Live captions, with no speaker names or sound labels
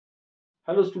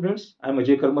Hello students, I am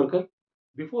Ajay Karmarkar.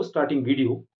 Before starting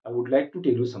video, I would like to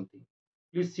tell you something.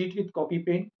 Please sit with copy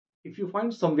pen. If you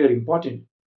find somewhere important,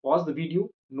 pause the video,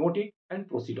 note it and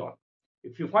proceed on.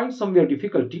 If you find somewhere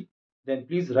difficulty, then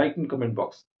please write in comment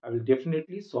box. I will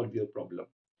definitely solve your problem.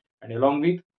 And along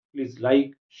with, please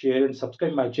like, share and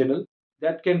subscribe my channel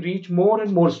that can reach more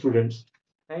and more students.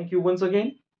 Thank you once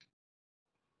again.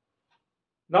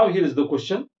 Now here is the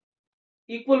question.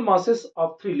 Equal masses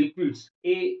of three liquids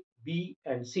A, B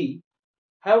and C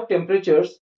have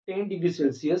temperatures 10 degrees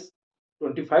Celsius,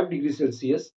 25 degrees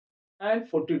Celsius, and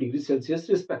 40 degrees Celsius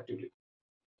respectively.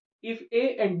 If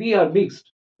A and B are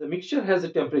mixed, the mixture has a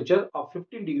temperature of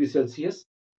 15 degrees Celsius.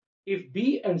 If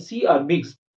B and C are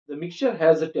mixed, the mixture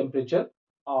has a temperature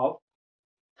of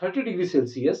 30 degrees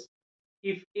Celsius.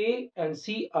 If A and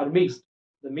C are mixed,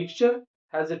 the mixture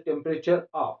has a temperature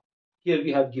of, here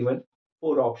we have given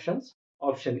four options.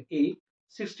 Option A,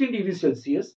 16 degrees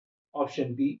Celsius.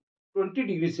 Option B, 20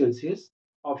 degrees Celsius.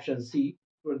 Option C,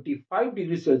 25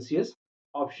 degrees Celsius.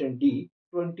 Option D,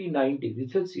 29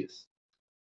 degrees Celsius.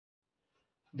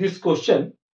 This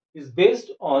question is based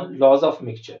on laws of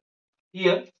mixture.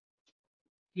 Here,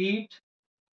 heat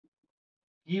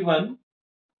given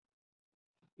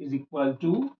is equal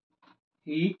to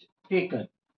heat taken.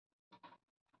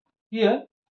 Here,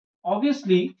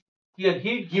 obviously, here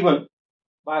heat given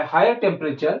by higher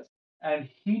temperature and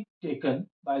heat taken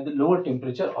by the lower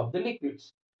temperature of the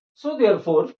liquids. So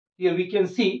therefore, here we can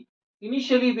see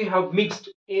initially we have mixed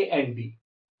A and B.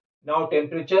 Now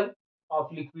temperature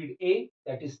of liquid A,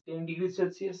 that is 10 degrees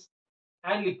Celsius,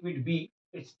 and liquid B,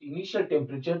 its initial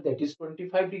temperature, that is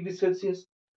 25 degrees Celsius.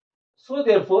 So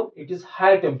therefore, it is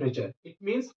higher temperature. It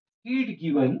means heat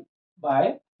given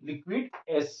by liquid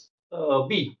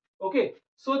B. Okay.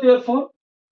 So therefore,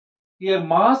 here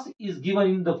mass is given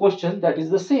in the question, that is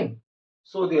the same.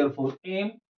 So therefore,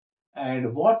 M,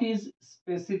 and what is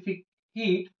specific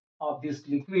heat of this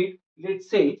liquid? Let's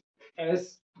say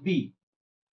SB,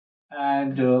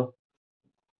 and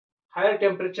higher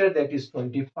temperature, that is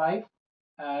 25,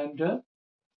 and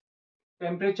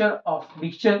temperature of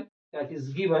mixture, that is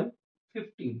given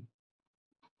 15,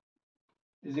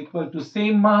 is equal to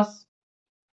same mass.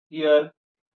 Here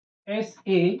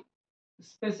SA,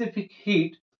 specific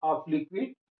heat of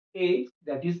liquid A,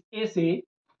 that is SA,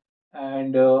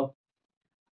 and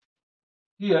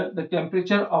here the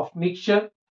temperature of mixture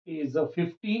is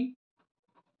 15,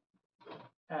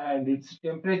 and its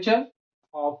temperature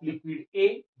of liquid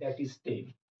A, that is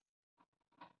 10.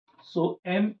 So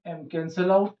M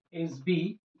cancel out,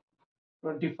 SB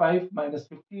 25 minus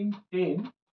 15,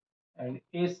 10, and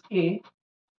SA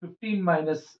 15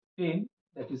 minus 10,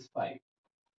 that is 5.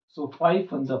 So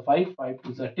 5 ones are 5, 5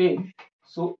 twos are 10.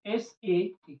 So SA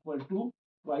equal to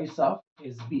twice of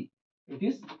SB. It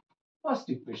is first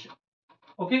equation.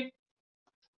 Okay.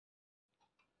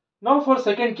 Now for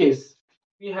second case,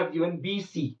 we have given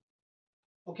BC.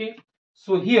 Okay.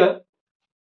 So here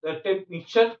the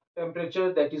mixture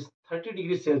temperature, that is 30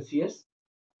 degrees Celsius,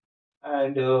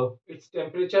 and its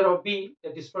temperature of B,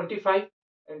 that is 25,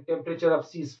 and temperature of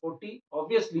C is 40.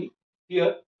 Obviously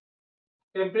here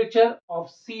temperature of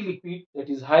C liquid, that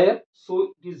is higher,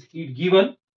 so it is heat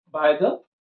given by the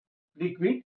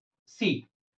liquid C.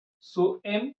 So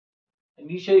M,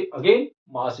 initially again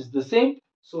mass is the same,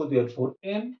 so therefore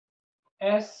M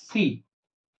SC.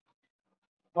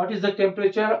 What is the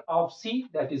temperature of C?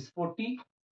 That is 40,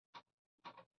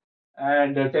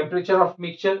 and the temperature of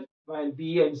mixture while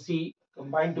B and C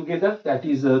combined together, that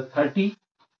is 30,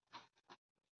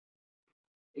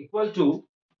 equal to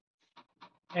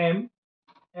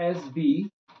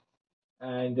MSB,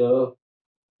 and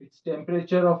its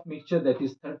temperature of mixture, that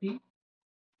is 30,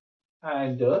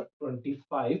 and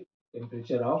 25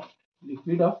 temperature of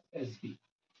liquid of SB.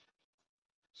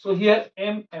 So here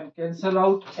M cancel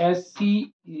out,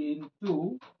 SC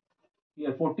into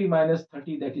here 40 minus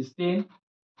 30, that is 10,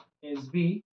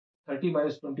 SB 30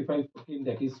 minus 25, 15,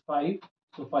 that is 5.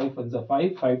 So 5 ones are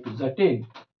 5, 5 twos are 10.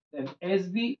 Then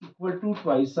SB equal to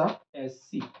twice of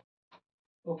SC.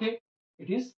 Okay, it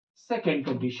is second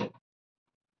condition.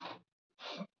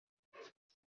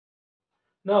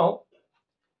 Now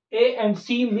A and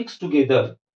C mix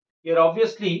together. Here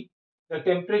obviously the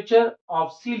temperature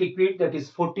of C liquid, that is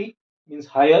 40, means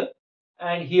higher,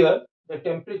 and here the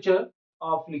temperature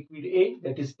of liquid A,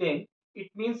 that is 10. It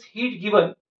means heat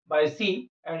given by C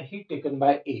and heat taken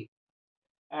by A.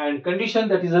 And condition,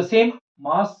 that is the same,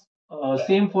 mass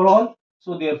same for all.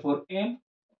 So therefore M,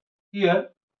 here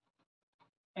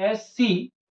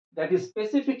SC, that is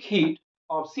specific heat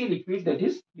of C liquid, that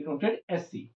is denoted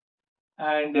SC,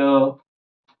 and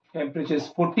temperature is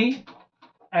 40,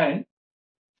 and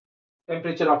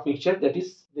temperature of mixture, that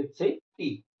is, let's say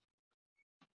T.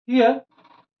 Here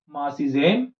mass is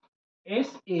m,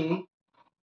 SA,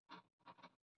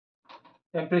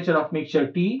 temperature of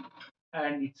mixture T,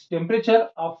 and its temperature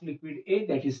of liquid A,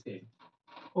 that is 10.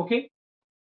 Okay.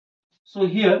 So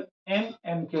here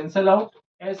m cancel out,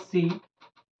 SC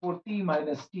for T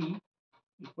minus T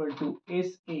equal to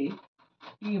SA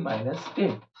T minus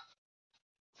 10.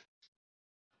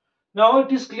 Now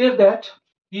it is clear that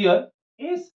here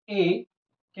SA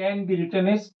can be written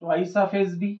as twice of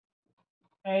SB,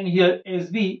 and here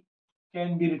SB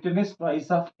can be written as twice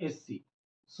of SC.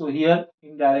 So here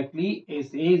indirectly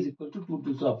SA is equal to 2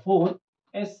 to the 4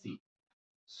 SC.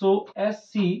 So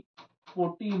SC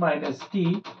 40 minus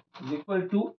T is equal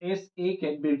to SA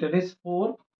can be written as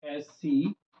 4 SC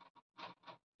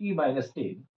T minus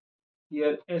 10.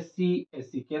 Here SC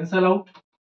cancel out.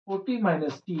 40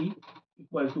 minus T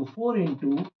equal to 4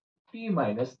 into T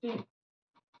minus 10.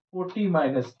 40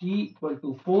 minus T equal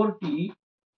to 4T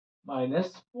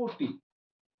minus 40.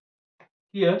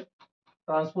 Here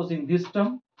transposing this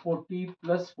term, 40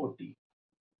 plus 40,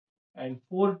 and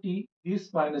 4T,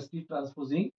 this minus T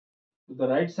transposing to the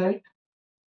right side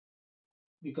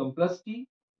become plus T,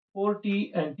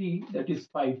 4T and T, that is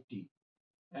 5T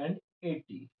and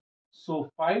 80.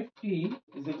 So 5T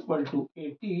is equal to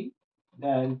 80.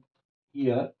 Then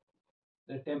here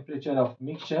the temperature of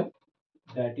mixture,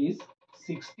 that is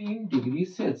 16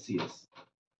 degrees Celsius.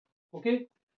 Okay,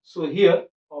 so here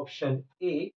option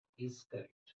A is correct.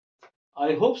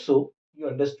 I hope so you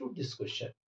understood this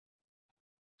question.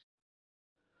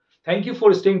 Thank you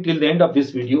for staying till the end of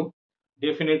this video.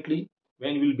 Definitely,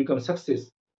 when you will become success,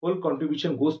 whole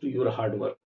contribution goes to your hard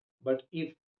work. But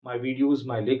if my videos,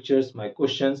 my lectures, my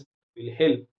questions will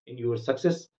help in your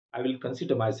success, I will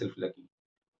consider myself lucky.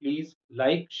 Please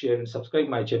like, share and subscribe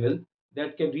my channel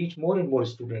that can reach more and more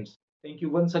students. Thank you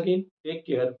once again. Take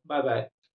care. Bye bye.